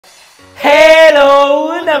Hello,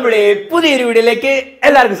 നമ്മുടെ പുതിയൊരു വീഡിയോയിലേക്ക്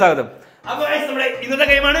എല്ലാവർക്കും സ്വാഗതം. അപ്പോൾ നമ്മുടെ ഇന്നത്തെ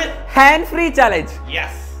ഗെയിമാണ് ഹാൻഡ് ഫ്രീ ചാലഞ്ച്.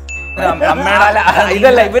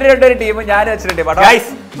 ഇതല്ല, ഇവര് രണ്ടൊരു ടീം, ഞാൻ വെച്ചിട്ടുണ്ട്.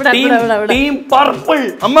 ടീം പർപ്പിൾ,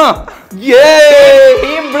 അമ്മ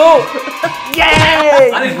ടീം ബ്ലൂ.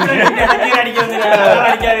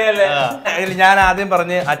 ഞാൻ ആദ്യം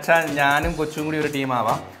പറഞ്ഞ് അച്ഛൻ ഞാനും കൊച്ചും കൂടി ഒരു ടീം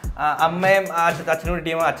ആവാം, അമ്മയും അച്ഛനും ഒരു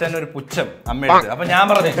ടീം, അച്ഛനും ഒരു പുച്ഛം അമ്മയുടെ. അപ്പൊ ഞാൻ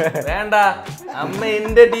പറഞ്ഞു വേണ്ട, അമ്മ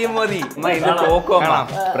എന്റെ ടീം മതി. അമ്മ ഇത് തോക്കും.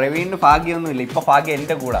 പ്രവീണിന് ഭാഗ്യമൊന്നുമില്ല, ഇപ്പൊ ഭാഗ്യം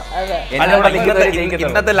എന്റെ കൂടെ.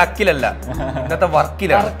 ഇന്നത്തെ ലക്കിലല്ല, ഇന്നത്തെ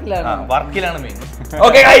വർക്കിലാണ് മെയിൻ.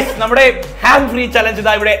 ഓക്കെ ഗൈസ്, നമ്മുടെ ഹാൻഡ് ഫ്രീ ചലഞ്ച്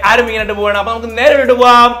ഇതാ ഇവിടെ ആരംഭിക്കാനായിട്ട് പോവാണ്. അപ്പൊ നമുക്ക് നേരിട്ട്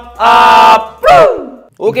പോവാം.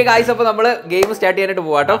 ഓക്കെ ഗായ്സ്, അപ്പൊ നമ്മള് ഗെയിം സ്റ്റാർട്ട് ചെയ്യാനായിട്ട്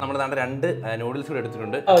പോവാട്ടോ. നമ്മൾ രണ്ട് നൂഡിൽസ് കൂടെ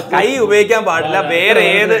എടുത്തിട്ടുണ്ട്. കൈ ഉപയോഗിക്കാൻ പാടില്ല, വേറെ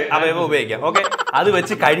ഏത് അവയവം ഉപയോഗിക്കാം. ഓക്കെ, അത്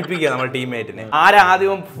വെച്ച് കഴിപ്പിക്കുക നമ്മുടെ ടീംമേറ്റിനെ.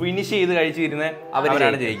 ആരാദ്യം ഫിനിഷ് ചെയ്ത് കഴിച്ചിരുന്നേ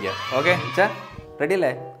അവരാണ് ജയിക്കുക. ഓക്കെ, റെഡി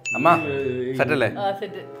അല്ലേ അമ്മ? സെറ്റ് അല്ലേ?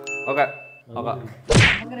 Okay okay.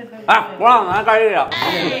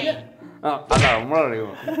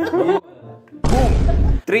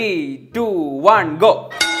 3, 2, 1 ഗോ.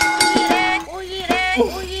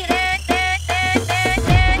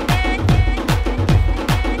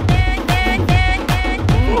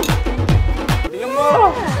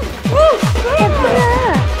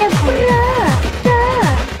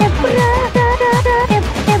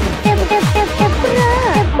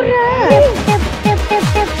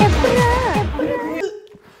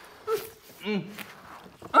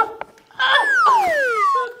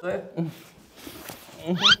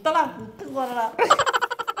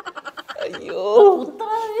 അയ്യോ,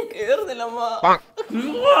 കേറുന്നില്ലമ്മ.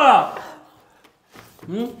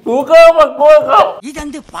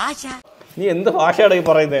 നീ എന്ത് ഭാഷയാണ് ഈ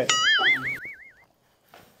പറയുന്നേ?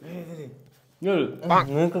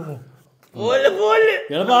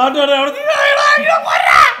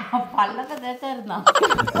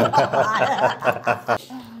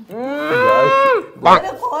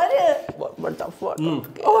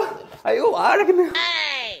 അയ്യോ, ആടക്കുന്നു.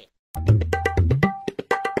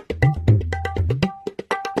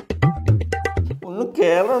 ഒന്ന്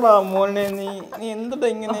കേറടാ മോനെ, നീ എന്താ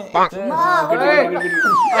ഇങ്ങനെ?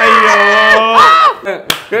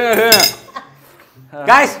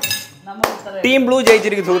 ഗായ്സ്, ടീം ബ്ലൂ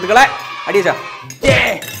ജയിച്ചിരിക്കും സുഹൃത്തുക്കളെ. അടിച്ചാ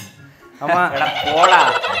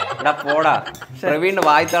പോടാ. പ്രവീണിന്റെ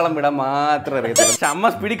വായ്ത്താളം വിടാൻ മാത്രം അറിയത്തില്ല. പക്ഷെ അമ്മ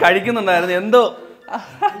സ്പീഡിൽ കഴിക്കുന്നുണ്ടായിരുന്നു എന്തോ.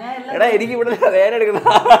 എടാ, എനിക്ക് ഇവിടെ നേരെ എടുക്കുന്ന.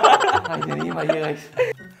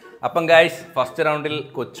 അപ്പം ഗൈസ്, ഫസ്റ്റ് റൗണ്ടിൽ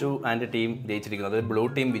കൊച്ചു ആൻഡ് ടീം ജയിച്ചിരിക്കുന്നു. അത് ബ്ലൂ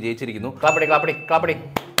ടീം വിജയിച്ചിരിക്കുന്നു. ക്ലാപ്പടി.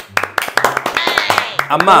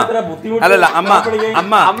 അമ്മ അല്ലല്ല,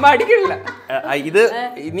 അമ്മ അടിക്കില്ല. ഇത്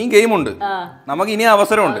ഇനിയും ഗെയിമുണ്ട്, നമുക്ക് ഇനി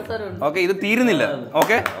അവസരമുണ്ട്. ഓക്കെ, ഇത് തീരുന്നില്ല.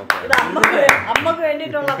 ഓക്കെ,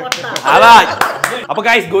 അതാ. അപ്പൊ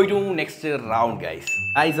guys, go to next round guys.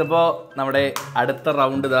 അപ്പൊ നമ്മുടെ അടുത്ത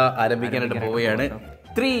റൗണ്ട് ഇതാ ആരംഭിക്കാനായിട്ട് പോവുകയാണ്.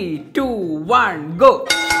 3, 2, 1 ഗോ.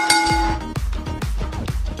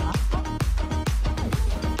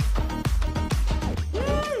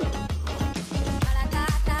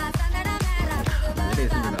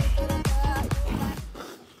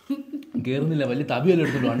 കേറുന്നില്ല, വലിയ തവിയല്ലോ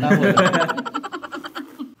എടുത്തിട്ട് ഉണ്ടാ.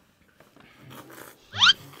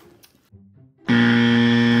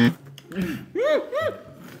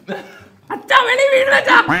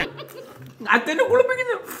 അച്ഛനെ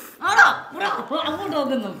കുളിപ്പിക്കുന്നു.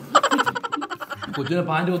 കൊച്ചിനെ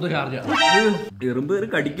പാൻറ് കൊത്ത ചാർജ. എറുമ്പ് കയറി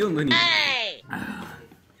കടിക്കുമെന്നു നീ.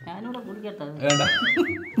 വേണ്ട,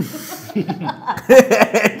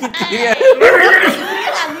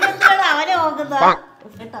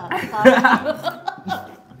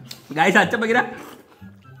 ഗൈസ്, അച്ഛൻ ഭയങ്കര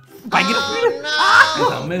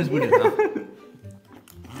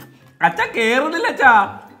അച്ഛ കേറുന്നില്ല. അച്ഛാ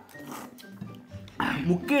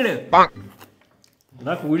മുക്കിട്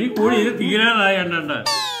കുഴി ഇത് തീരാനായി.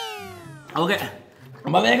 ഓക്കെ,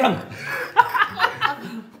 വേഗം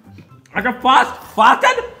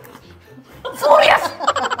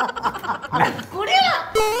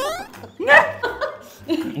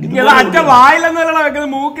അച്ഛ വായിലെന്നല്ല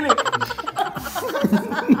വെക്കുന്നത്, മൂക്കില്.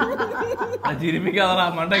 ചിരിപ്പിക്കാതെ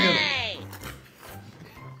മണ്ടയ്ക്ക്.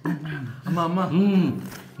 അമ്മ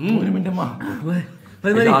ഒരു മിനിറ്റ് അമ്മ,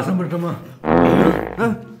 ശ്വാസം വിട്ടമ്മ.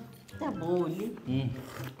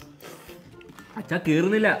 അച്ഛ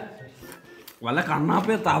കേറുന്നില്ല, വല്ല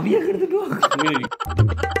കണ്ണാപ്പയെ തവിയൊക്കെ എടുത്തിട്ട്.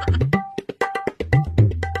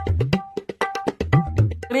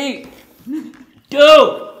 3,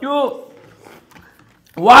 2,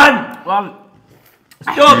 1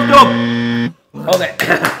 സ്റ്റോപ്പ്. ഓക്കെ,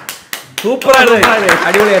 സൂപ്പർ ആയിരുന്നു,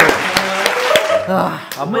 അടിപൊളിയായിരുന്നു.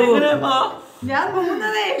 അമ്മ എങ്ങനെയാ ഞാൻ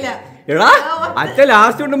പോകുന്നതേ ഇല്ല. എടാ അച്ഛൻ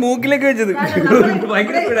ലാസ്റ്റ് കൊണ്ട് മൂക്കിലേക്ക് വെച്ചത്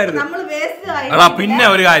ഭയങ്കര സ്പീഡായിരുന്നു. നമ്മള് waste ആയി. എടാ പിന്നെ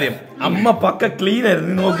ഒരു കാര്യം, അമ്മ പക്ക ക്ലീൻ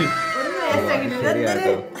ആയിരുന്നു, നോക്കി. ഒന്നും waste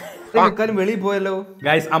ആക്കിയിട്ടില്ല. വെളിയിൽ പോയല്ലോ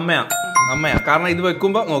ഗൈസ് അമ്മയാ കാരണം ഇത്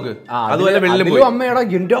വെക്കുമ്പോ നോക്ക് അതുപോലെ വെള്ളിൽ പോയി. അമ്മയാടാ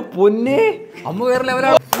എന്റെ പൊന്നെ, അമ്മ വേറെ ലെവലാ.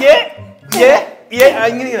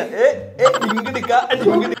 അങ്ങനെ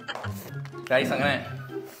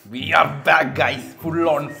we are back guys, full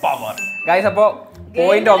on power. Guys അപ്പൊ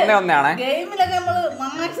പോയിന്റ് 1-1 ഗെയിമിലൊക്കെ നമ്മള്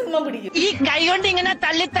മാക്സിമം പിടിക്കും. ഈ കൈ കൊണ്ട് ഇങ്ങനെ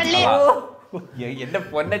തള്ളി തള്ളി എന്റെ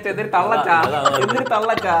പൊന്നെ ചെതിരി തള്ളച്ചാ, എന്തൊരു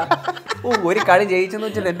തള്ളച്ചാ. ഓ ഒരു കളി ജയിച്ചെന്ന്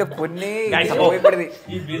വെച്ചാൽ എന്റെ പൊന്നെ പോയപ്പെടുത്തി.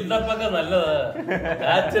 ഈ ബിൽഡപ്പ് ഒക്കെ നല്ലതാ,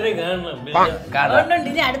 കാണണം. അതുകൊണ്ടുണ്ട്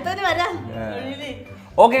ഇനി അടുത്തവര് വരാം.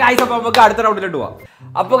 ഓക്കെ ഗൈസ്, അപ്പൊ നമുക്ക് അടുത്ത റൗണ്ടിലോട്ട് പോവാം.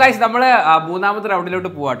 അപ്പൊ ഗൈസ് നമ്മള് മൂന്നാമത്തെ റൗണ്ടിലോട്ട്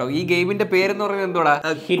പോവാട്ടോ. ഈ ഗെയിമിന്റെ പേരെന്ന് പറയുന്നത് എന്തുവാ?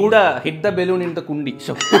 hit the balloon in the kundi.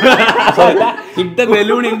 Hit the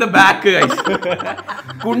balloon in the back guys.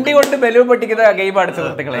 കുണ്ടി കൊണ്ട് ബലൂൺ പൊട്ടിക്കുന്ന ഗെയിമാണ്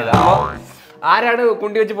സുഹൃത്തുക്കളെ. അപ്പൊ ആരാണ്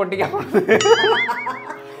കുണ്ടി വെച്ച് പൊട്ടിക്കാൻ പോകുന്നത്?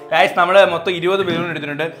 ഗൈസ് നമ്മള് മൊത്തം 20 ബലൂൺ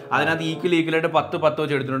എടുത്തിട്ടുണ്ട്. അതിനകത്ത് ഈക്വലായിട്ട് 10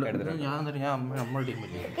 വെച്ച് എടുത്തിട്ടുണ്ട്.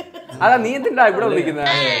 അതാ നീ എന്തിനാ ഇവിടെ വിളിക്കുന്നത്?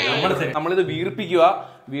 നമ്മളിത്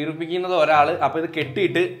വീർപ്പിക്കുന്നത് ഒരാള്, അപ്പൊ ഇത്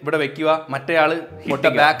കെട്ടിയിട്ട് ഇവിടെ വെക്കുക, മറ്റേ ആള്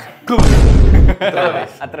ബാക്ക്.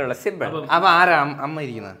 അത്രേ ഉള്ളു, സിമ്പിൾ. അപ്പൊ ആരാ അമ്മ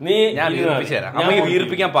ഇരിക്കുന്നത്? നീ ഞാൻ വീർപ്പിച്ചു തരാം. അമ്മയ്ക്ക്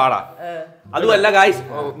വീർപ്പിക്കാൻ പാടാ. അതുമല്ല ഗൈസ്,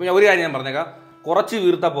 ഒരു കാര്യം ഞാൻ പറഞ്ഞേക്കാം, കുറച്ച്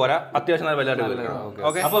വീർത്താ പോരാ, അത്യാവശ്യം നല്ല വലുതായിട്ട്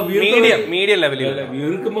മീഡിയം ലെവലിൽ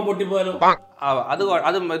വീർക്കുമ്പോ പൊട്ടിപ്പോയാലോ? അത്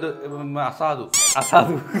ഇത് അസാധു.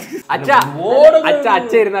 അച്ഛ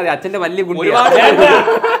ഇരുന്നാ മതി. അച്ഛന്റെ വലിയ കുണ്ടി.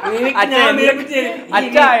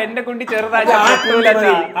 അച്ഛ എന്റെ കുണ്ടി ചെറുതാ.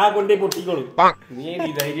 ആ കുണ്ടി പൊട്ടിക്കോളൂ.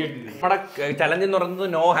 നമ്മുടെ ചലഞ്ച് എന്ന് പറയുന്നത്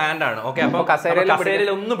നോ ഹാൻഡ് ആണ്. ഓക്കെ, അപ്പൊ കസേരയിൽ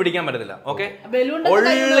ഒന്നും പിടിക്കാൻ പറ്റത്തില്ല. Okay,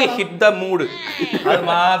 only hit the mood. അത്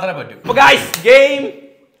മാത്രമേ പറ്റൂ. അപ്പൊ ഗൈസ് ഗെയിം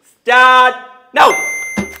സ്റ്റാർട്ട് നൗ.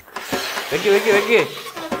 വെക്ക് മതി കേട്ടാ.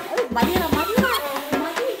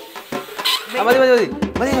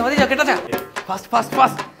 Fast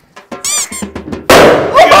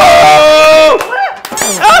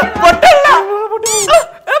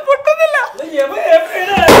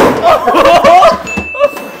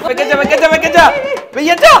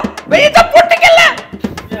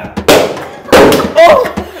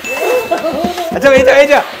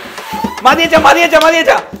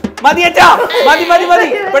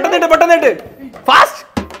പെട്ടെന്നിട്ട് fast.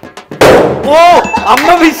 ഓ അമ്മ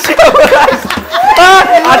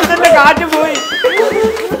അച്ഛന്റെ കാറ്റ് പോയി.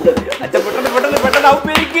 അച്ഛ പെട്ടെന്ന്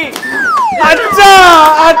ഔപ്പേരിക്ക്.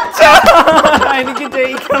 എനിക്ക്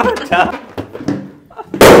ജയിക്കണം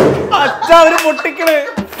അച്ഛ അവര് പൊട്ടിക്കണ്.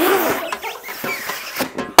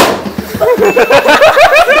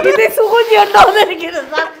 ഇത് സൂചി ഉണ്ടോന്ന് എനിക്ക്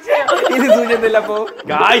സംശയം. ഇത് സൂചിയൊന്നുമില്ല. അപ്പൊ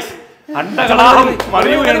ഗൈസ് അണ്ടകളാം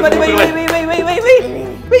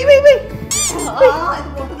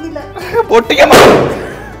പൊട്ടിക്കാൻ.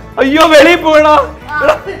 അയ്യോ വെളിയിൽ പോയടാ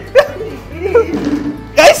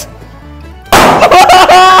ഗൈസ്.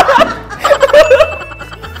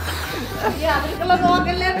 അവർക്കുള്ള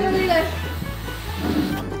നോക്കല്ലേ.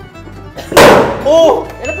 ഓ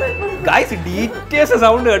ഗൈസ് ഡീറ്റെയിൽസ്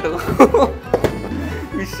സൗണ്ട് കേട്ടോ.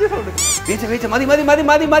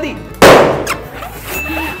 മതി.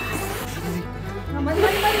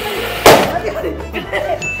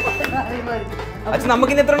 അച്ഛൻ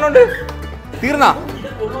നമുക്കിന്ന് എത്ര എണ്ണം ഉണ്ട്? തീർന്നാ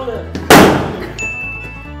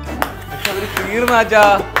അവര് തീർന്നാച്ചാ.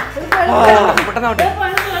 പെട്ടെന്നാവട്ടെ.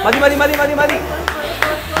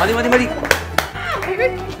 മതി.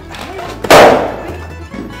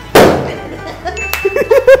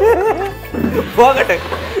 പോകട്ടെ.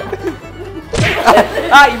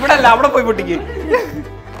 ഇവിടെ അല്ല, അവിടെ പോയി പൊട്ടിക്ക്.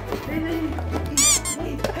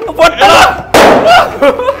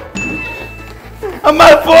 അമ്മ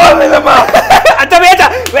പോകുന്നില്ലമ്മ. അച്ഛാ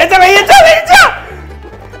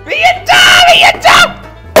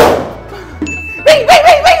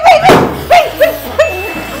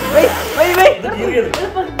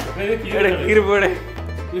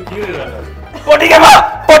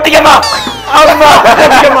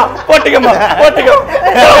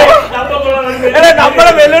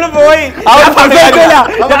നമ്മളെ വെല്ലുവിളി പോയി.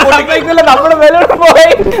 നമ്മളെ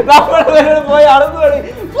വെല്ലുവിളി പോയി. അളന്നു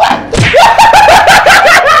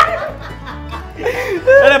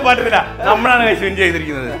പറ്റത്തില്ല. നമ്മളാണ് വിൻ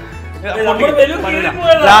ചെയ്തിരിക്കുന്നത്.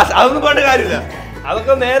 അതൊന്നും പറഞ്ഞ കാര്യമില്ല.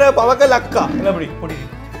 അതൊക്കെ നേരെ പവക്ക ലക്ക.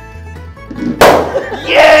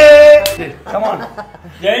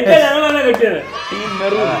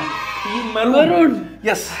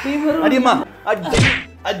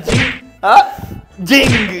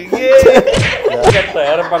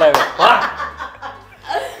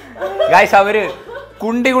 ഗൈസ് അവര്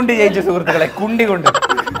കുണ്ടി ജയിച്ചു സുഹൃത്തുക്കളെ. കുണ്ടി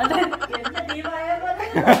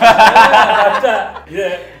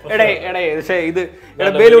പക്ഷേ ഇത്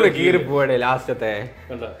ബലൂണ് കീറി പോവടേ ലാസ്റ്റത്തെ.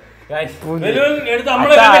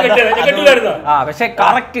 ആ പക്ഷെ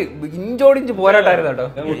കറക്റ്റ് ഇഞ്ചോടിഞ്ച് പോരാട്ടായിരുന്നു കേട്ടോ.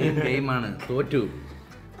 ഗെയിമാണ് തോറ്റു.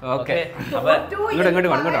 ഓക്കെ ഇങ്ങോട്ട്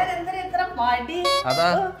അതാ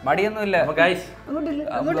മടിയൊന്നുമില്ല.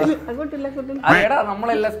 അതേടാ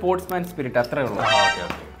നമ്മളെല്ലാം സ്പോർട്സ്മാൻ സ്പിരിറ്റ് അത്രേ ഉള്ളൂ.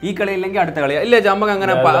 ഈ കളി ഇല്ലെങ്കിൽ അടുത്ത കളി ഇല്ല. നമുക്ക്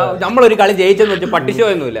അങ്ങനെ നമ്മളൊരു കളി ജയിച്ചെന്ന് വെച്ചാൽ പട്ടിഷോ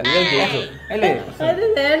ഒന്നുമില്ല അല്ലേ.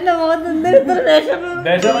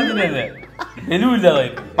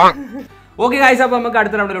 ഓക്കെ ഗായ്സ്, അപ്പൊ നമുക്ക്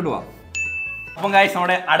അടുത്ത റൗണ്ടിലോട്ട് പോവാം. അപ്പം ഗായ്സ്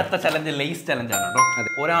നമ്മുടെ അടുത്ത ചലഞ്ച് ലേസ് ചലഞ്ച് ആണ്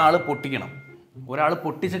കേട്ടോ. ഒരാള് പൊട്ടിക്കണം. ഒരാൾ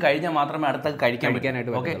പൊട്ടിച്ച് കഴിഞ്ഞാൽ മാത്രമേ അടുത്ത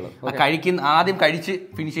കഴിക്കാനായിട്ട് ഓക്കെ. ആദ്യം കഴിച്ച്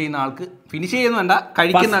ഫിനിഷ് ചെയ്യുന്ന ആൾക്ക് ഫിനിഷ് ചെയ്യുന്നല്ല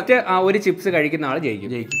കഴിക്കുന്ന ആ ഒരു ചിപ്സ് കഴിക്കുന്ന ആൾ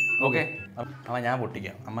ജയിക്കും. ഓക്കെ. അമ്മ ഞാൻ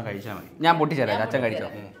പൊട്ടിക്കാം, അമ്മ കഴിച്ചാൽ മതി. ഞാൻ പൊട്ടിച്ചേരാം, അച്ഛൻ കഴിച്ചോ.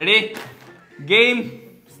 Ready, game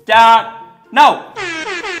start now.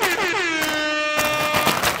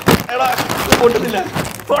 പൊട്ടുന്നില്ല.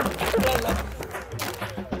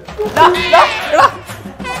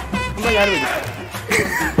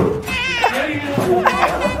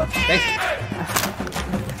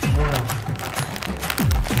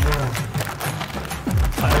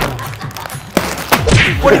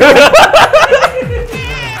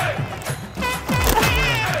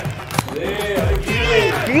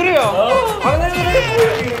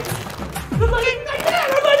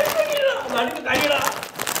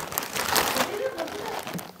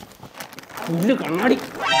 കണ്ണാടി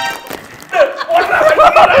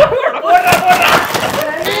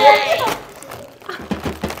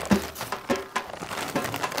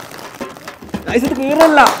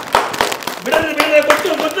കീറല്ല.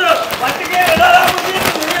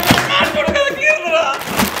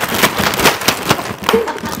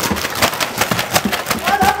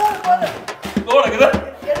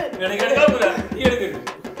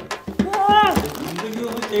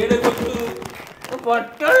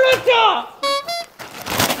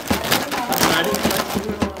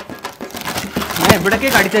 ഞാൻ എവിടൊക്കെ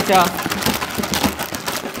കടിച്ചാ.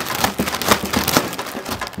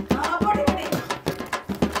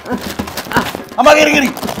 അമ്മ കയറി കയറി.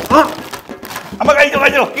 അമ്മ കഴിച്ചോ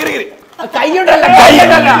കഴിച്ചോ. കയറി കയറി.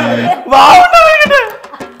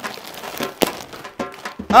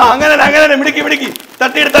 അങ്ങനെ മിടിക്ക് മിടിക്ക്.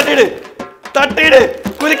 തട്ടിയിട് തട്ടിയിട് തട്ടിയിട്.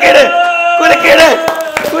 കുലുക്കിട് കുലുക്കിട്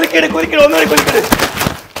കുലുക്കിട് കുലുക്കിട്. ഒന്നുകൂടി കുലുക്കിട്.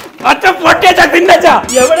 അച്ഛൻ പൊട്ടിയച്ചാ തിന്നച്ചാ.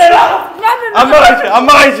 എവിടെയാ അമ്മ കഴിച്ചു. അമ്മ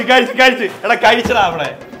കഴിച്ചു കഴിച്ചു കഴിച്ചു. എടാ കഴിച്ചടാ അവിടെ.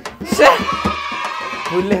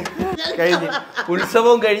 കഴിഞ്ഞ്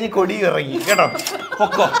ഉത്സവവും കഴിഞ്ഞ് കൊടി ഇറങ്ങി കേട്ടോ.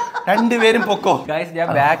 പൊക്കോ, രണ്ടുപേരും പൊക്കോ. ഞാൻ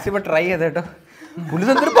മാക്സിമം ട്രൈ ചെയ്ത കേട്ടോ.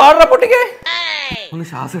 പുള്ളിന്തൊരു പാടാ പൊട്ടിക്കേ. ഒന്ന്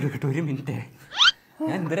ശ്വാസം എടുക്കട്ടെ ഒരു മിനിറ്റ്.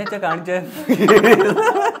 ഞാൻ എന്തിനാ കാണിച്ചേ.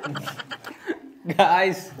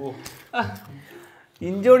 ഗായ്സ്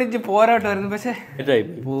ഇഞ്ചോടിഞ്ച് പോരാട്ടമായിരുന്നു. പക്ഷെ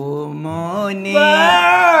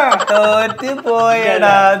തോറ്റ്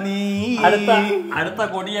പോയടാ നീ. അടുത്ത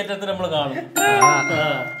കൊടിയേറ്റത്തിന് നമ്മൾ കാണും.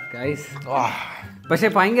 ഗായ്സ് പക്ഷെ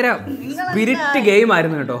ഭയങ്കര സ്പിരിറ്റ് ഗെയിം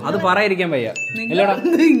ആയിരുന്നു കേട്ടോ. അത് പറയാതിരിക്കാൻ വയ്യ. ഇങ്ങനെ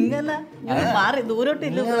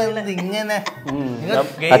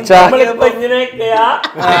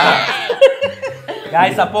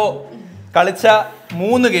അപ്പോ കളിച്ച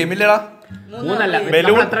 3 ഗെയിം ഇല്ലടാ.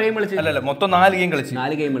 അല്ലല്ല മൊത്തം 4 ഗെയിം കളിച്ചു.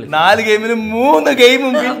 4 ഗെയിമിലും 3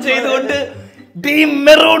 ഗെയിമും വിൻ ചെയ്തുകൊണ്ട് ടീം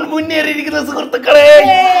മെറൂൺ മുന്നേറിയിരിക്കുന്ന സുഹൃത്തുക്കളെ.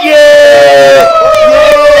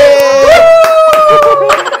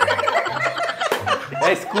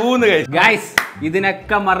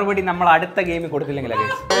 ഇതിനൊക്കെ മറുപടി നമ്മൾ അടുത്ത ഗെയിമിൽ കൊടുത്തില്ലെങ്കിൽ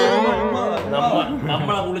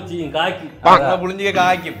പുളിഞ്ചിക്ക്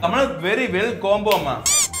കായ്ക്കും. നമ്മള് വെരി വെൽ കോംബോ അമ്മ.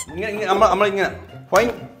 നമ്മളിങ്ങനെ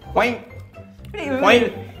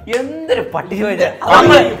എന്തൊരു പട്ടി അല്ലേ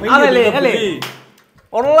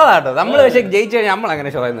ഉള്ളതാട്ടോ. നമ്മള് പക്ഷെ ജയിച്ചു കഴിഞ്ഞാൽ നമ്മൾ അങ്ങനെ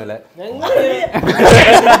ഷോ ഒന്നുമില്ല.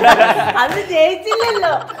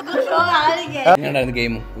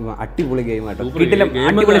 ഗെയിം അടിപൊളി ഗെയിം ആട്ടോ.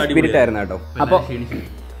 അടിപൊളി സ്പിരിറ്റ് ആയിരുന്നു കേട്ടോ. അപ്പോ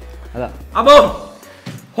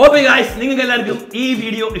നിങ്ങൾക്ക് എല്ലാവർക്കും ഈ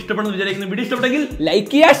വീഡിയോ ഇഷ്ടപ്പെടുന്നു വിചാരിക്കുന്നു. വീഡിയോ ഇഷ്ടപ്പെട്ടെങ്കിൽ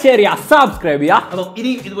ലൈക്ക് ചെയ്യുക, ഷെയർ ചെയ്യുക, സബ്സ്ക്രൈബ് ചെയ്യുക. അപ്പൊ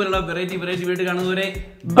ഇനി ഇതുപോലുള്ള വെറൈറ്റി വീഡിയോ കാണുന്നവരെ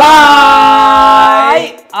ബൈ.